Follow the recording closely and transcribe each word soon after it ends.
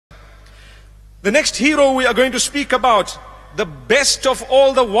The next hero we are going to speak about, the best of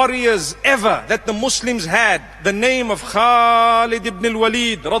all the warriors ever that the Muslims had, the name of Khalid ibn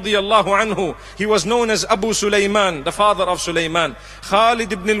Alwalid radiyallahu anhu. He was known as Abu Sulaiman, the father of Sulaiman.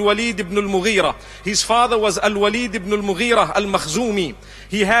 Khalid ibn Alwalid ibn al-Mughira. His father was Al-Walid ibn al-Mughira al-Makhzumi.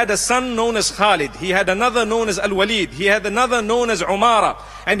 He had a son known as Khalid. He had another known as Al-Walid. He had another known as Umara.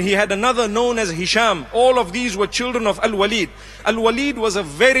 And he had another known as Hisham. All of these were children of Al-Walid. Al-Walid was a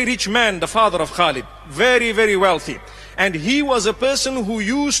very rich man, the father of Khalid. Very, very wealthy. And he was a person who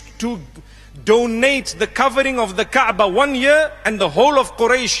used to donate the covering of the Kaaba 1 year, and the whole of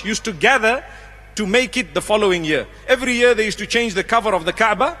Quraysh used to gather to make it the following year. Every year they used to change the cover of the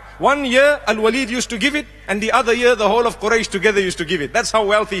Kaaba. 1 year Al-Walid used to give it, and the other year the whole of Quraysh together used to give it. That's how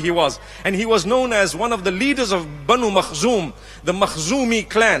wealthy he was. And he was known as one of the leaders of Banu Makhzum, the Makhzumi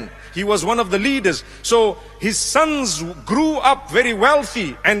clan. He was one of the leaders. So his sons grew up very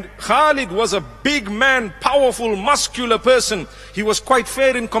wealthy, and Khalid was a big man, powerful, muscular person. He was quite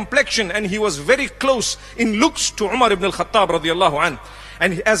fair in complexion, and he was very close in looks to Umar ibn al-Khattab radiyallahu anhu.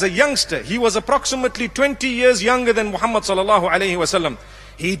 And as a youngster, he was approximately 20 years younger than Muhammad sallallahu alayhi wasallam.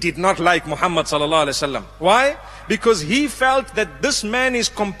 He did not like Muhammad sallallahu alayhi wasallam. Why? Because he felt that this man is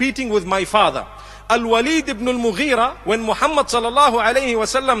competing with my father. Al-Walid ibn al-Mughira, when Muhammad sallallahu alayhi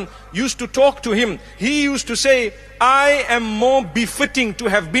wasallam used to talk to him, he used to say, I am more befitting to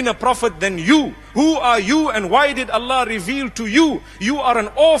have been a prophet than you. Who are you and why did Allah reveal to you? You are an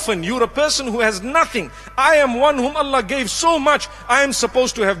orphan, you're a person who has nothing. I am one whom Allah gave so much, I am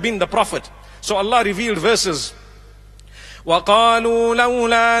supposed to have been the prophet. So Allah revealed verses. وَقَالُوا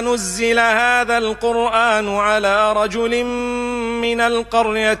لَوْلَا نُزِّلَ هَذَا الْقُرْآنُ عَلَى رَجُلٍ مِّنَ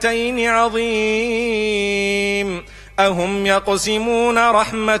الْقَرْيَتَيْنِ عَظِيمٍ أَهُمْ يَقْسِمُونَ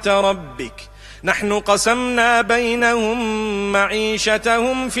رَحْمَةَ رَبِّكَ نحن قسمنا بينهم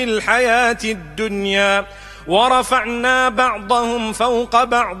معيشتهم في الحياة الدنيا ورفعنا بعضهم فوق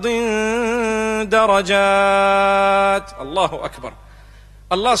بعض درجات. Allahu Akbar.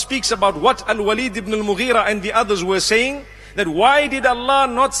 Allah speaks about what Al-Walid ibn al-Mughira and the others were saying, that why did Allah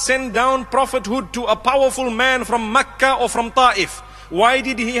not send down prophethood to a powerful man from Mecca or from Ta'if? Why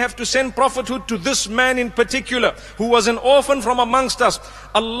did he have to send prophethood to this man in particular, who was an orphan from amongst us?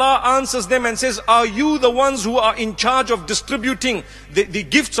 Allah answers them and says, are you the ones who are in charge of distributing the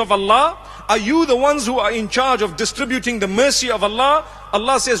gifts of Allah? Are you the ones who are in charge of distributing the mercy of Allah?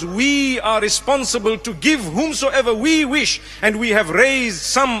 Allah says, we are responsible to give whomsoever we wish, and we have raised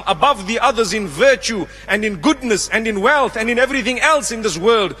some above the others in virtue and in goodness and in wealth and in everything else in this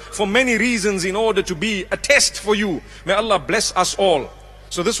world for many reasons, in order to be a test for you. May Allah bless us all.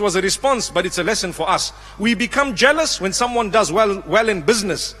 So this was a response, but it's a lesson for us. We become jealous when someone does well in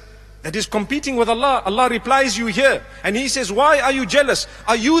business, that is competing with Allah. Allah replies you here, and He says, why are you jealous?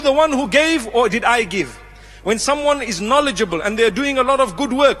 Are you the one who gave, or did I give? When someone is knowledgeable and they're doing a lot of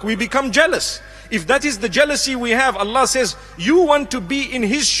good work, we become jealous. If that is the jealousy we have, Allah says, you want to be in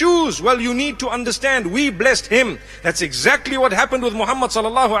his shoes. Well, you need to understand, we blessed him. That's exactly what happened with Muhammad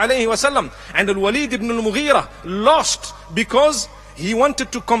sallallahu alayhi wasallam. And Al-Walid ibn al-Mughira lost because he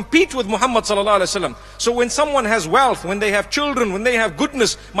wanted to compete with Muhammad sallallahu alaihi wasallam. So when someone has wealth, when they have children, when they have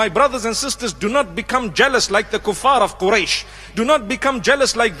goodness, my brothers and sisters, do not become jealous like the kuffar of Quraysh. Do not become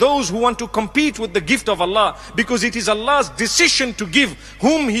jealous like those who want to compete with the gift of Allah, because it is Allah's decision to give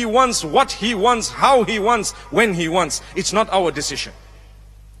whom He wants, what He wants, how He wants, when He wants. It's not our decision.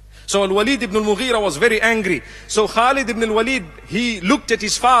 So Al-Walid ibn al-Mughira was very angry. So Khalid ibn al-Walid, he looked at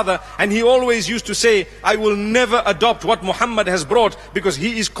his father and he always used to say, I will never adopt what Muhammad has brought because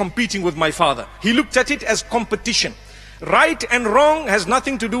he is competing with my father. He looked at it as competition. Right and wrong has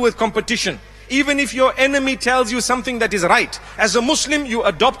nothing to do with competition. Even if your enemy tells you something that is right, as a Muslim you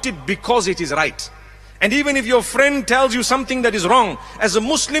adopt it because it is right. And even if your friend tells you something that is wrong, as a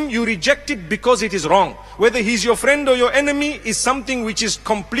Muslim you reject it because it is wrong. Whether he's your friend or your enemy is something which is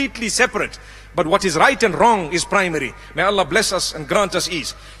completely separate. But what is right and wrong is primary. May Allah bless us and grant us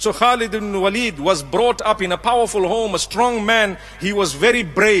ease. So Khalid ibn Walid was brought up in a powerful home, a strong man. He was very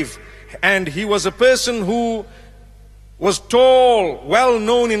brave, and he was a person who was tall, well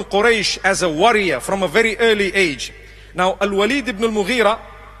known in Quraysh as a warrior from a very early age. Now Al-Walid ibn al-Mughira,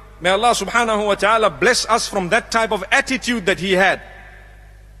 may Allah subhanahu wa ta'ala bless us from that type of attitude that he had.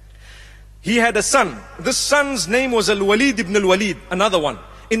 He had a son. This son's name was Al-Walid ibn al-Walid, another one.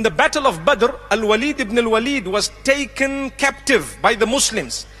 In the battle of Badr, Al-Walid ibn al-Walid was taken captive by the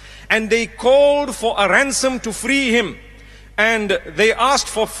Muslims, and they called for a ransom to free him. And they asked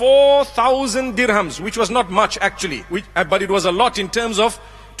for 4,000 dirhams, which was not much actually, but it was a lot in terms of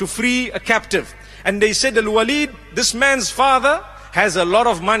to free a captive. And they said, Al-Walid, this man's father has a lot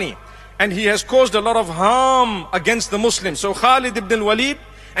of money, and he has caused a lot of harm against the Muslims. So Khalid ibn Alwalid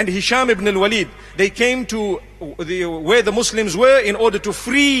and Hisham ibn Alwalid, they came to where the Muslims were in order to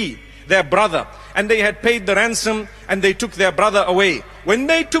free their brother. And they had paid the ransom and they took their brother away. When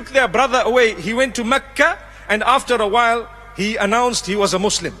they took their brother away, he went to Mecca, and after a while, he announced he was a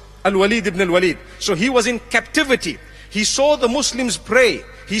Muslim. Al-Walid ibn al-Walid. So he was in captivity. He saw the Muslims pray.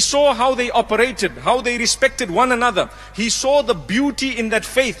 He saw how they operated, how they respected one another. He saw the beauty in that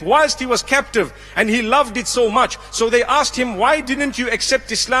faith whilst he was captive, and he loved it so much. So they asked him, why didn't you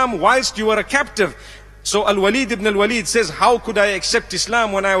accept Islam whilst you were a captive? So Al-Walid ibn al-Walid says, how could I accept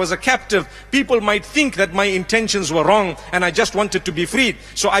Islam when I was a captive? People might think that my intentions were wrong and I just wanted to be freed.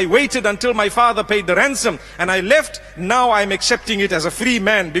 So I waited until my father paid the ransom and I left. Now I'm accepting it as a free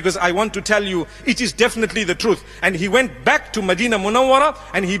man because I want to tell you it is definitely the truth. And he went back to Medina Munawwara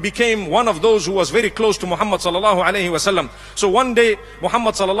and he became one of those who was very close to Muhammad sallallahu alaihi wasallam. So one day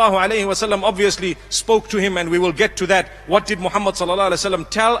Muhammad sallallahu alaihi wasallam obviously spoke to him, and we will get to that. What did Muhammad sallallahu alaihi wasallam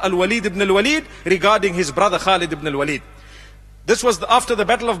tell Al-Walid ibn al-Walid regarding his brother Khalid ibn al-Walid? This was after the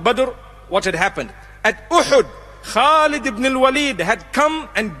battle of Badr. What had happened? At Uhud, Khalid ibn al-Walid had come,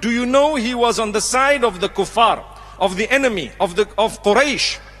 and do you know he was on the side of the kuffar, of the enemy, of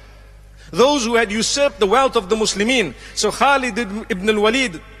Quraysh, those who had usurped the wealth of the Muslimin. So Khalid ibn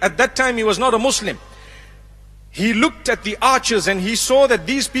al-Walid, at that time he was not a Muslim. He looked at the archers and he saw that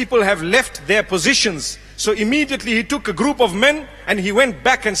these people have left their positions. So immediately he took a group of men and he went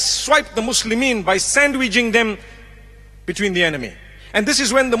back and swiped the Muslimin by sandwiching them between the enemy. And this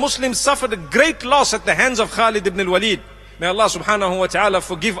is when the Muslims suffered a great loss at the hands of Khalid ibn al-Walid. May Allah subhanahu wa ta'ala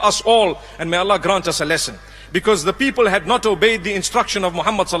forgive us all, and may Allah grant us a lesson. Because the people had not obeyed the instruction of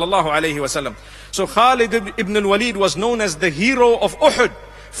Muhammad sallallahu alayhi wasallam. So Khalid ibn al-Walid was known as the hero of Uhud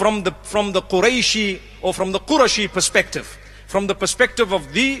from the Qurayshi, or from the Qurashi perspective, from the perspective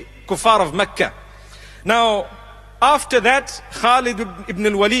of the kuffar of Mecca. Now, after that, Khalid ibn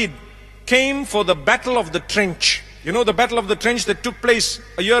al-Walid came for the Battle of the Trench. You know the Battle of the Trench that took place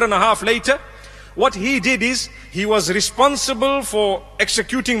a year and a half later? What he did is, he was responsible for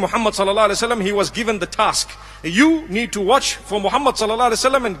executing Muhammad sallallahu alaihi wasallam. He was given the task. You need to watch for Muhammad sallallahu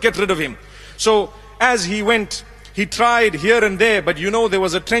alaihi wasallam and get rid of him. So, as he went, he tried here and there, but you know there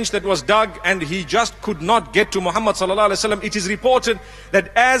was a trench that was dug and he just could not get to Muhammad sallallahu alaihi wasallam. It is reported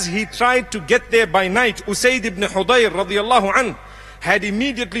that as he tried to get there by night, Usayd ibn Hudayr radiyallahu anhu had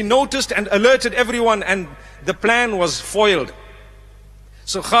immediately noticed and alerted everyone, and the plan was foiled.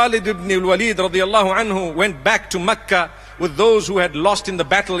 So Khalid ibn al-Walid radiyallahu anhu went back to Mecca with those who had lost in the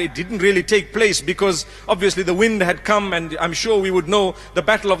battle. It didn't really take place because obviously the wind had come, and I'm sure we would know the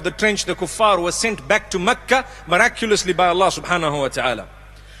Battle of the Trench, the kuffar was sent back to Mecca miraculously by Allah subhanahu wa ta'ala.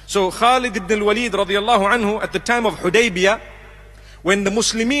 So Khalid ibn al-Walid radiyallahu anhu, at the time of Hudaybiyah, when the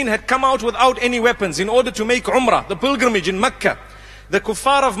Muslimin had come out without any weapons in order to make Umrah, the pilgrimage in Mecca, the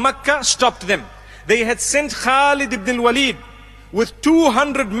kuffar of Mecca stopped them. They had sent Khalid ibn al-Walid with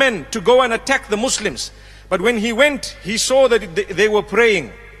 200 men to go and attack the Muslims. But when he went, he saw that they were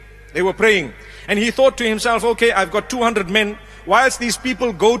praying. They were praying. And he thought to himself, okay, I've got 200 men. Whilst these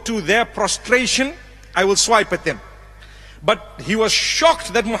people go to their prostration, I will swipe at them. But he was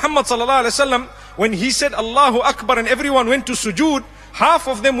shocked that Muhammad sallallahu alaihi wasallam, when he said Allahu Akbar and everyone went to sujood, half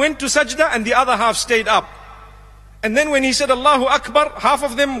of them went to sajda and the other half stayed up. And then when he said Allahu Akbar, half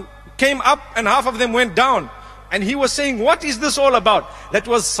of them came up and half of them went down. And he was saying, what is this all about? That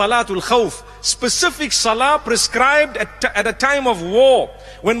was Salatul Khawf, specific salah prescribed at a time of war,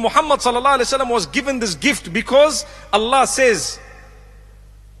 when Muhammad sallallahu alaihi wasallam was given this gift, because Allah says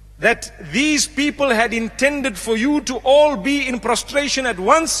that these people had intended for you to all be in prostration at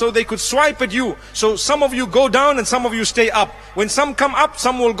once so they could swipe at you. So some of you go down and some of you stay up. When some come up,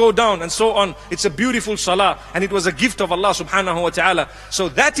 some will go down, and so on. It's a beautiful salah, and it was a gift of Allah subhanahu wa ta'ala. So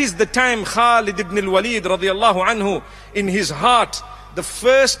that is the time Khalid ibn al-Walid radiyallahu anhu, in his heart, the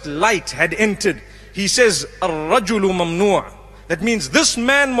first light had entered. He says, Ar-rajulu mamnu'. That means this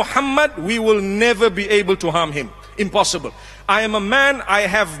man Muhammad, we will never be able to harm him. Impossible. I am a man, I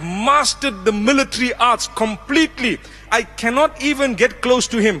have mastered the military arts completely. I cannot even get close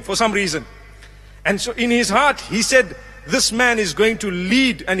to him for some reason. And so in his heart, he said, this man is going to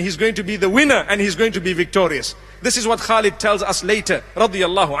lead and he's going to be the winner and he's going to be victorious. This is what Khalid tells us later,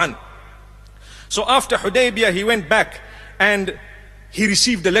 radiyallahu anhu. So after Hudaybiyah, he went back and he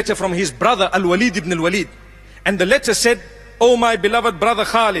received a letter from his brother Al-Walid ibn al-Walid. And the letter said, "Oh my beloved brother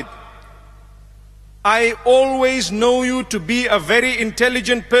Khalid, I always know you to be a very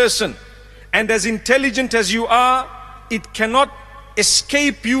intelligent person, and as intelligent as you are, it cannot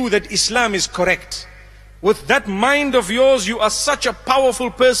escape you that Islam is correct. With that mind of yours, you are such a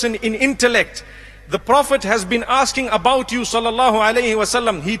powerful person in intellect. The Prophet has been asking about you, sallallahu alayhi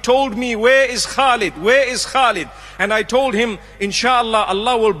wasallam. He told me, where is Khalid? Where is Khalid? And I told him, inshallah,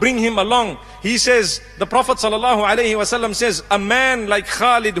 Allah will bring him along. He says, the Prophet sallallahu alayhi wasallam says, a man like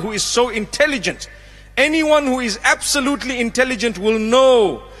Khalid who is so intelligent, anyone who is absolutely intelligent will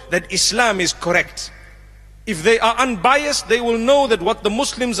know that Islam is correct. If they are unbiased, they will know that what the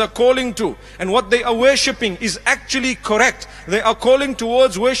Muslims are calling to and what they are worshipping is actually correct. They are calling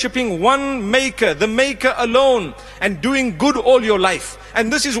towards worshipping one maker, the maker alone, and doing good all your life.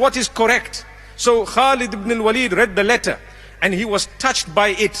 And this is what is correct. So Khalid ibn Alwalid read the letter and he was touched by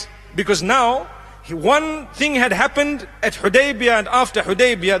it, because now one thing had happened at Hudaybiyah, and after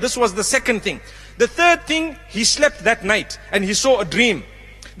Hudaybiyah, this was the second thing. The third thing, he slept that night and he saw a dream.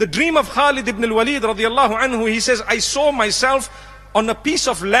 The dream of Khalid ibn Alwalid radiallahu anhu, he says, I saw myself on a piece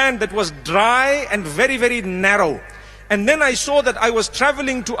of land that was dry and very, very narrow. And then I saw that I was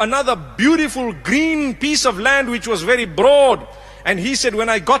traveling to another beautiful green piece of land which was very broad. And he said, when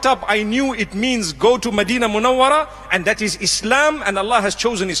I got up, I knew it means go to Medina Munawwara, and that is Islam, and Allah has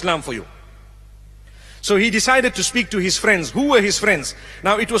chosen Islam for you. So he decided to speak to his friends. Who were his friends?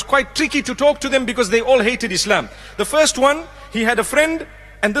 Now it was quite tricky to talk to them because they all hated Islam. The first one, he had a friend,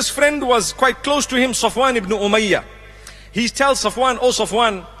 and this friend was quite close to him, Safwan ibn Umayyah. He tells Safwan, oh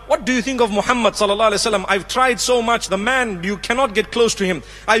Safwan, what do you think of Muhammad sallallahu alaihi wasallam? I've tried so much, the man, you cannot get close to him.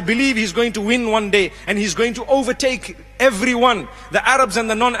 I believe he's going to win one day, and he's going to overtake everyone, the Arabs and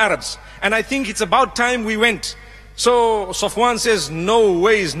the non-Arabs. And I think it's about time we went. So Safwan says, no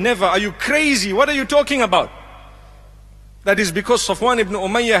ways, never. Are you crazy? What are you talking about? That is because Safwan ibn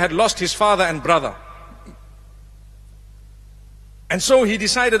Umayyah had lost his father and brother. And so he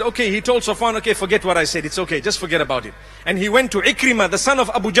decided, okay, he told Safwan, okay, forget what I said, it's okay, just forget about it. And he went to Ikrimah, the son of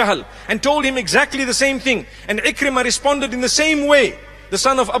Abu Jahl, and told him exactly the same thing. And Ikrimah responded in the same way, the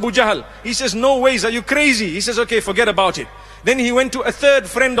son of Abu Jahl. He says, no ways, are you crazy? He says, okay, forget about it. Then he went to a third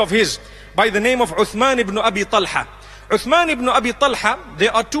friend of his by the name of Uthman ibn Abi Talha. Uthman ibn Abi Talha,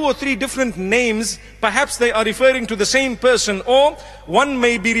 there are 2 or 3 different names. Perhaps they are referring to the same person, or one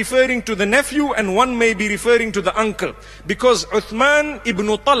may be referring to the nephew and one may be referring to the uncle. Because Uthman ibn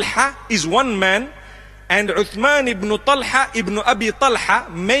Talha is one man, and Uthman ibn Talha ibn Abi Talha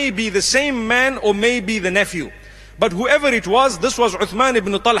may be the same man or may be the nephew. But whoever it was, this was Uthman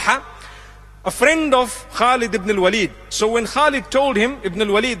ibn Talha, a friend of Khalid ibn Alwalid. So when Khalid told him, Ibn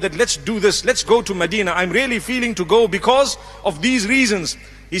Alwalid, that let's do this, let's go to Medina, I'm really feeling to go because of these reasons.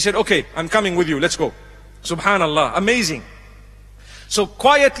 He said, okay, I'm coming with you, let's go. Subhanallah, amazing. So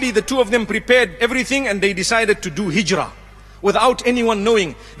quietly the two of them prepared everything and they decided to do hijrah without anyone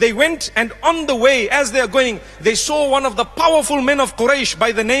knowing. They went, and on the way, as they are going, they saw one of the powerful men of Quraysh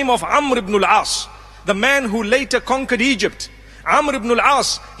by the name of Amr ibn al-As, the man who later conquered Egypt. Amr ibn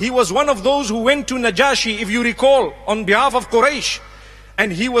al-As, he was one of those who went to Najashi, if you recall, on behalf of Quraysh.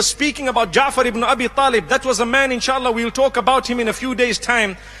 And he was speaking about Ja'far ibn Abi Talib. That was a man, inshallah, we'll talk about him in a few days'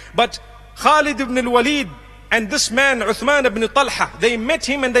 time. But Khalid ibn al-Walid and this man, Uthman ibn Talha, they met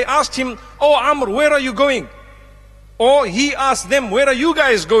him and they asked him, oh Amr, where are you going? Or he asked them, where are you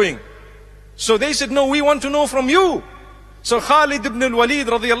guys going? So they said, no, we want to know from you. So Khalid ibn al-Walid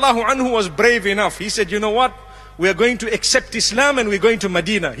radiyallahu anhu was brave enough. He said, you know what? We are going to accept Islam and we're going to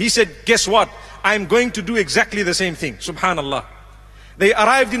Medina. He said, guess what? I'm going to do exactly the same thing. Subhanallah. They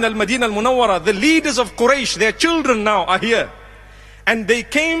arrived in Al-Madinah Al-Munawwara. The leaders of Quraysh, their children now are here. And they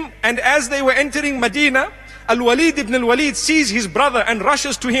came, and as they were entering Medina, Al-Walid ibn al-Walid sees his brother and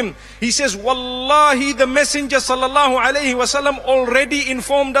rushes to him. He says, Wallahi, the Messenger sallallahu alayhi wasallam already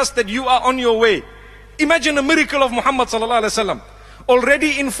informed us that you are on your way. Imagine a miracle of Muhammad sallallahu alayhi wasallam.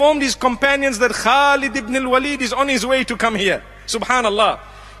 Already informed his companions that Khalid ibn al-Walid is on his way to come here. Subhanallah.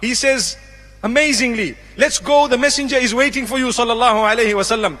 He says, amazingly, let's go, the messenger is waiting for you sallallahu alayhi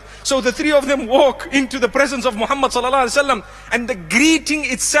wasallam. So the three of them walk into the presence of Muhammad sallallahu alayhi wasallam, and the greeting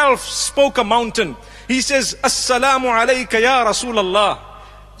itself spoke a mountain. He says, Assalamu alayka ya Rasulallah.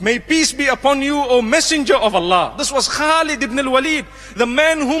 May peace be upon you, O Messenger of Allah. This was Khalid ibn al-Walid, the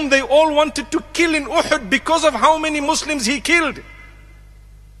man whom they all wanted to kill in Uhud because of how many Muslims he killed.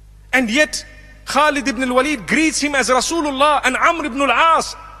 And yet Khalid ibn al-Walid greets him as Rasulullah, and Amr ibn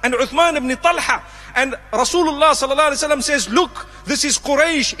al-As and Uthman ibn Talha. And Rasulullah sallallahu alaihi wasallam says, look, this is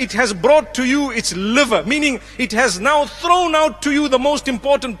Quraysh, it has brought to you its liver, meaning it has now thrown out to you the most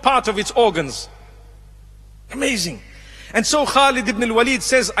important part of its organs. Amazing. And so Khalid ibn al-Walid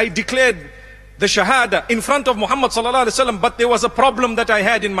says, I declared the Shahada in front of Muhammad sallallahu alaihi wasallam, but there was a problem that I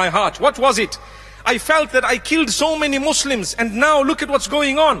had in my heart. What was it? I felt that I killed so many Muslims, and now look at what's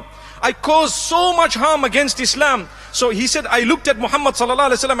going on. I caused so much harm against Islam. So he said, I looked at Muhammad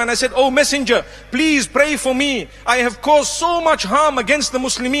sallallahu alaihi wasallam and I said, oh messenger, please pray for me. I have caused so much harm against the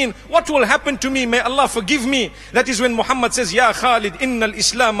Muslimin. What will happen to me? May Allah forgive me. That is when Muhammad says, Ya Khalid, innal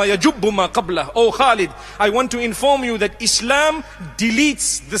Islam yajubbu ma qablah. Oh Khalid, I want to inform you that Islam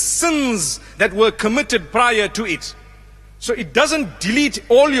deletes the sins that were committed prior to it. So it doesn't delete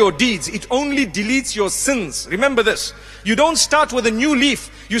all your deeds, it only deletes your sins. Remember this. You don't start with a new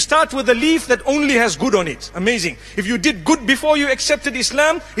leaf. You start with a leaf that only has good on it. Amazing. If you did good before you accepted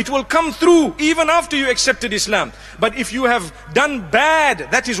Islam, it will come through even after you accepted Islam. But if you have done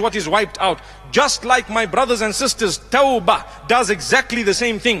bad, that is what is wiped out. Just like my brothers and sisters, Tawbah does exactly the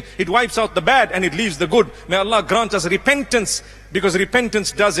same thing. It wipes out the bad and it leaves the good. May Allah grant us repentance, because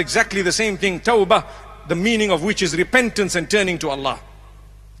repentance does exactly the same thing. Tawbah, the meaning of which is repentance and turning to Allah.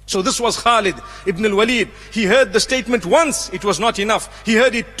 So this was Khalid ibn Alwalid. He heard the statement once, it was not enough. He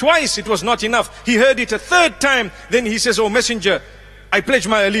heard it twice, it was not enough. He heard it a third time. Then he says, oh messenger, I pledge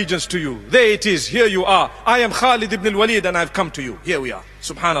my allegiance to you. There it is, here you are. I am Khalid ibn Alwalid and I've come to you. Here we are.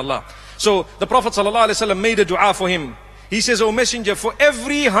 Subhanallah. So the Prophet ﷺ made a dua for him. He says, oh messenger, for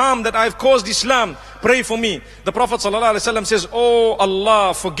every harm that I've caused Islam, pray for me. The Prophet ﷺ says, oh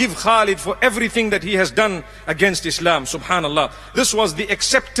Allah, forgive Khalid for everything that he has done against Islam. Subhanallah. This was the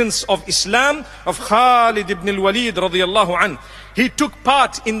acceptance of Islam of Khalid ibn al-Walid radiyallahu anhu. He took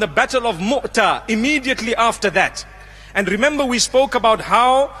part in the battle of Mu'tah immediately after that. And remember, we spoke about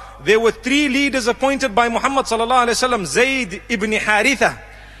how there were 3 leaders appointed by Muhammad ﷺ, Zayd ibn Haritha,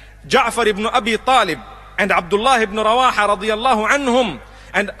 Ja'far ibn Abi Talib, and Abdullah ibn Rawaha radiyallahu anhum.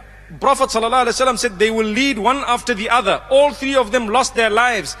 And Prophet ﷺ said they will lead one after the other. All 3 of them lost their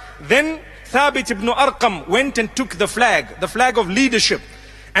lives. Then Thabit ibn Arqam went and took the flag of leadership.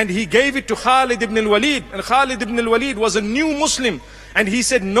 And he gave it to Khalid ibn al-Walid. And Khalid ibn al-Walid was a new Muslim. And he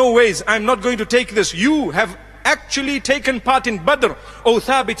said, no ways, I'm not going to take this. You have actually taken part in Badr, O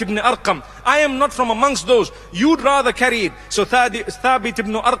Thabit ibn Arqam. I am not from amongst those. You'd rather carry it. So Thabit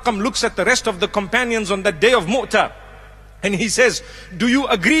ibn Arqam looks at the rest of the companions on that day of Mu'tah. And he says, do you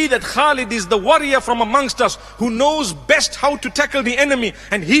agree that Khalid is the warrior from amongst us who knows best how to tackle the enemy,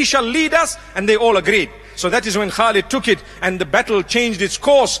 and he shall lead us? And they all agreed. So that is when Khalid took it and the battle changed its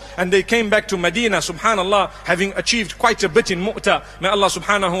course and they came back to Medina, subhanallah, having achieved quite a bit in Mu'tah. May Allah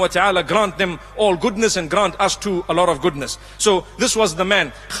subhanahu wa ta'ala grant them all goodness and grant us too a lot of goodness. So this was the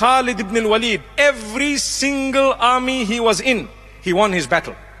man, Khalid ibn al-Walid. Every single army he was in, he won his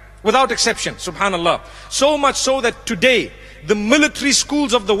battle. Without exception, subhanallah. So much so that today, the military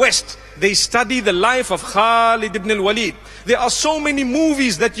schools of the West, they study the life of Khalid ibn al-Walid. There are so many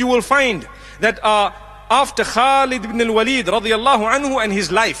movies that you will find that are after Khalid ibn al-Walid radiyallahu anhu and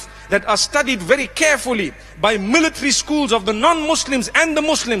his life, that are studied very carefully by military schools of the non-Muslims and the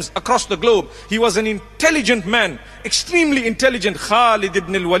Muslims across the globe. He was an intelligent man, extremely intelligent, Khalid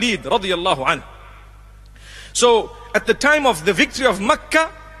ibn al-Walid radiyallahu anhu. So at the time of the victory of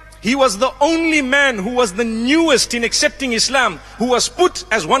Makkah, he was the only man who was the newest in accepting Islam, who was put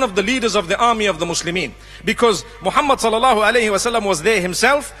as one of the leaders of the army of the Muslimin. Because Muhammad sallallahu alayhi wasallam was there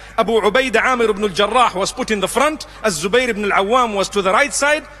himself, Abu Ubaidah Amir ibn al-Jarrah was put in the front, Az-Zubayr ibn al-Awwam was to the right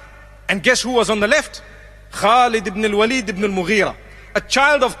side, and guess who was on the left? Khalid ibn al-Walid ibn al-Mughira, a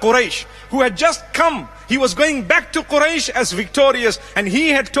child of Quraysh, who had just come. He was going back to Quraysh as victorious, and he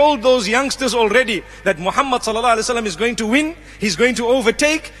had told those youngsters already that Muhammad sallallahu alaihi wasallam is going to win, he's going to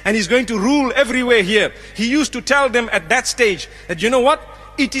overtake, and he's going to rule everywhere here. He used to tell them at that stage that, you know what?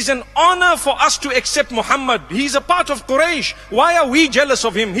 It is an honor for us to accept Muhammad. He's a part of Quraysh. Why are we jealous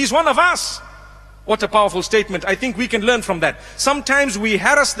of him? He's one of us. What a powerful statement. I think we can learn from that. Sometimes we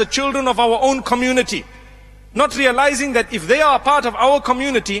harass the children of our own community, not realizing that if they are a part of our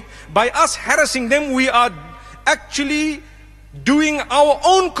community, by us harassing them, we are actually doing our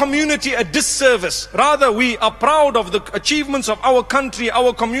own community a disservice. Rather, we are proud of the achievements of our country,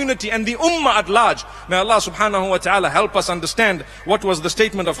 our community, and the ummah at large. May Allah subhanahu wa ta'ala help us understand what was the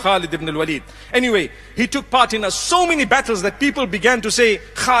statement of Khalid ibn al-Walid. Anyway, he took part in so many battles that people began to say,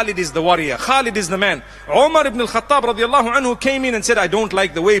 Khalid is the warrior, Khalid is the man. Umar ibn al-Khattab radiallahu anhu came in and said, I don't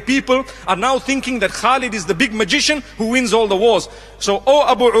like the way people are now thinking that Khalid is the big magician who wins all the wars. So, oh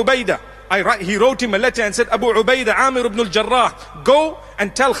Abu Ubaidah, he wrote him a letter and said, Abu Ubaidah Amir ibn al-Jarrah, go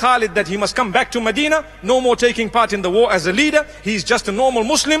and tell Khalid that he must come back to Medina, no more taking part in the war as a leader, he's just a normal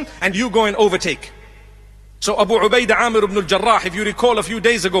Muslim, and you go and overtake. So Abu Ubaidah Amir ibn al-Jarrah, if you recall a few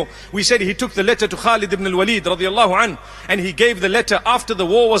days ago, we said he took the letter to Khalid ibn Alwalid radiallahu anh, and he gave the letter after the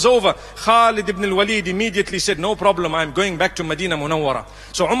war was over. Khalid ibn Alwalid immediately said, no problem, I'm going back to Medina Munawwara.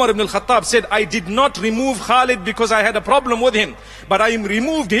 So Umar ibn al-Khattab said, I did not remove Khalid because I had a problem with him, but I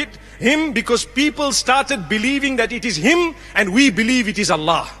removed him because people started believing that it is him and we believe it is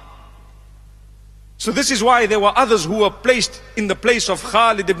Allah. So this is why there were others who were placed in the place of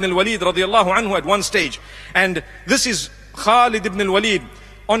Khalid ibn al-Walid radiallahu anhu at one stage. And this is Khalid ibn al-Walid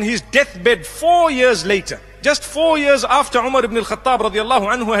on his deathbed 4 years later. Just 4 years after Umar ibn al-Khattab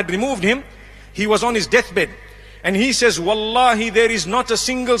radiallahu anhu had removed him, he was on his deathbed. And he says, Wallahi, there is not a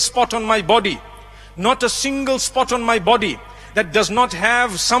single spot on my body, not a single spot on my body that does not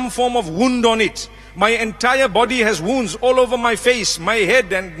have some form of wound on it. My entire body has wounds all over my face, my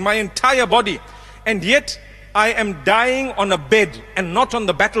head and my entire body. And yet I am dying on a bed and not on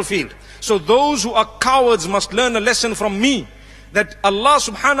the battlefield. So those who are cowards must learn a lesson from me, that Allah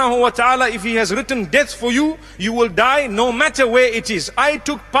subhanahu wa ta'ala, if He has written death for you, you will die no matter where it is. I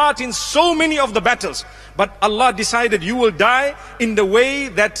took part in so many of the battles, but Allah decided you will die in the way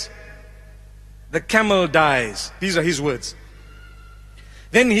that the camel dies. These are his words.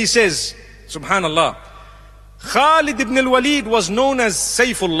 Then he says, subhanallah, Khalid ibn al-Walid was known as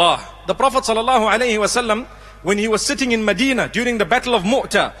Sayfullah. The Prophet ﷺ, when he was sitting in Medina during the battle of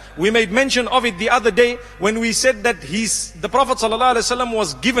Mu'tah, we made mention of it the other day when we said that the Prophet ﷺ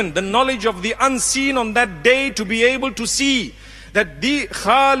was given the knowledge of the unseen on that day to be able to see that the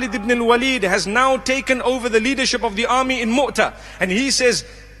Khalid ibn al-Walid has now taken over the leadership of the army in Mu'tah. And he says,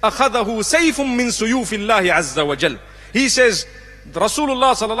 أَخَذَهُ سَيْفٌ مِّن سُيُوفِ اللَّهِ عَزَّ وَجَلَّ. He says,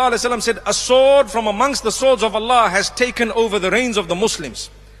 Rasulullah ﷺ said, a sword from amongst the swords of Allah has taken over the reins of the Muslims.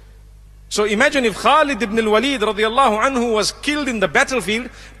 So imagine if Khalid ibn al-Walid radiallahu anhu was killed in the battlefield,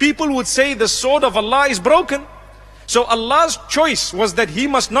 people would say the sword of Allah is broken. So Allah's choice was that he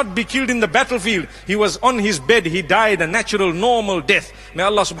must not be killed in the battlefield. He was on his bed, he died a natural, normal death. May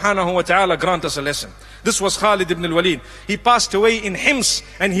Allah subhanahu wa ta'ala grant us a lesson. This was Khalid ibn al-Walid. He passed away in Hims,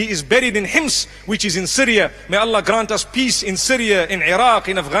 and he is buried in Hims, which is in Syria. May Allah grant us peace in Syria, in Iraq,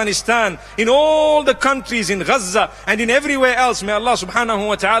 in Afghanistan, in all the countries, in Gaza, and in everywhere else. May Allah subhanahu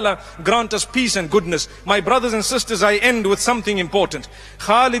wa ta'ala grant us peace and goodness. My brothers and sisters, I end with something important.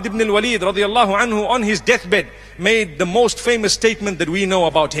 Khalid ibn al-Walid radiallahu anhu on his deathbed made the most famous statement that we know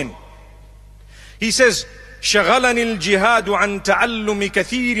about him. He says, شَغَلَنِ الْجِهَادُ عَنْ تَعَلُّمِ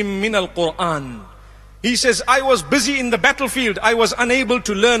كَثِيرٍ مِّنَ الْقُرْآنِ. He says, I was busy in the battlefield. I was unable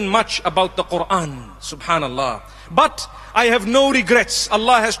to learn much about the Quran. Subhanallah. But I have no regrets.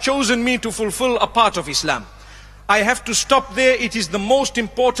 Allah has chosen me to fulfill a part of Islam. I have to stop there. It is the most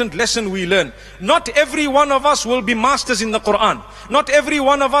important lesson we learn. Not every one of us will be masters in the Quran. Not every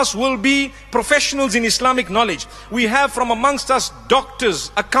one of us will be professionals in Islamic knowledge. We have from amongst us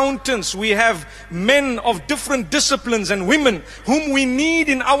doctors, accountants, we have men of different disciplines and women whom we need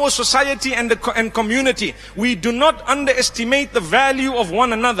in our society and community. We do not underestimate the value of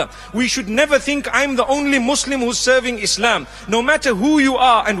one another. We should never think I'm the only Muslim who's serving Islam. No matter who you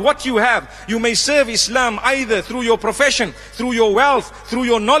are and what you have, you may serve Islam either through your profession, through your wealth, through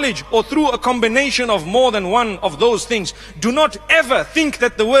your knowledge, or through a combination of more than one of those things. Do not ever think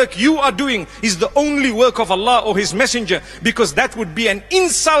that the work you are doing is the only work of Allah or His Messenger, because that would be an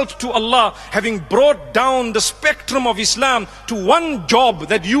insult to Allah, having brought down the spectrum of Islam to one job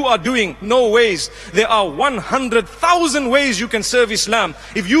that you are doing. No ways. There are 100,000 ways you can serve Islam.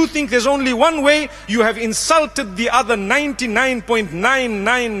 If you think there's only one way, you have insulted the other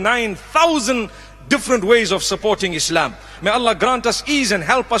 99.999,000 different ways of supporting Islam. May Allah grant us ease and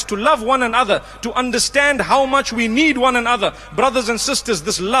help us to love one another, to understand how much we need one another. Brothers and sisters,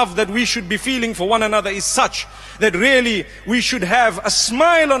 this love that we should be feeling for one another is such that really we should have a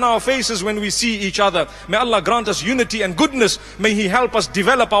smile on our faces when we see each other. May Allah grant us unity and goodness. May He help us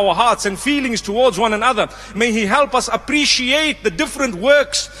develop our hearts and feelings towards one another. May He help us appreciate the different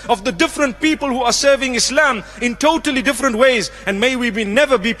works of the different people who are serving Islam in totally different ways. And may we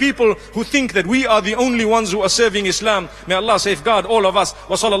never be people who think that we are the only ones who are serving Islam. May Allah safeguard all of us.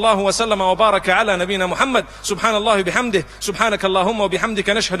 Wa sallallahu wa sallama wa baraka ala nabina Muhammad. Subhanallah bihamdih. Subhanakallahumma wa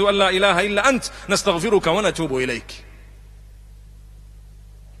bihamdika nashhadu an la ilaha illa ant. Nastaghfiruka wa natubu ilayk.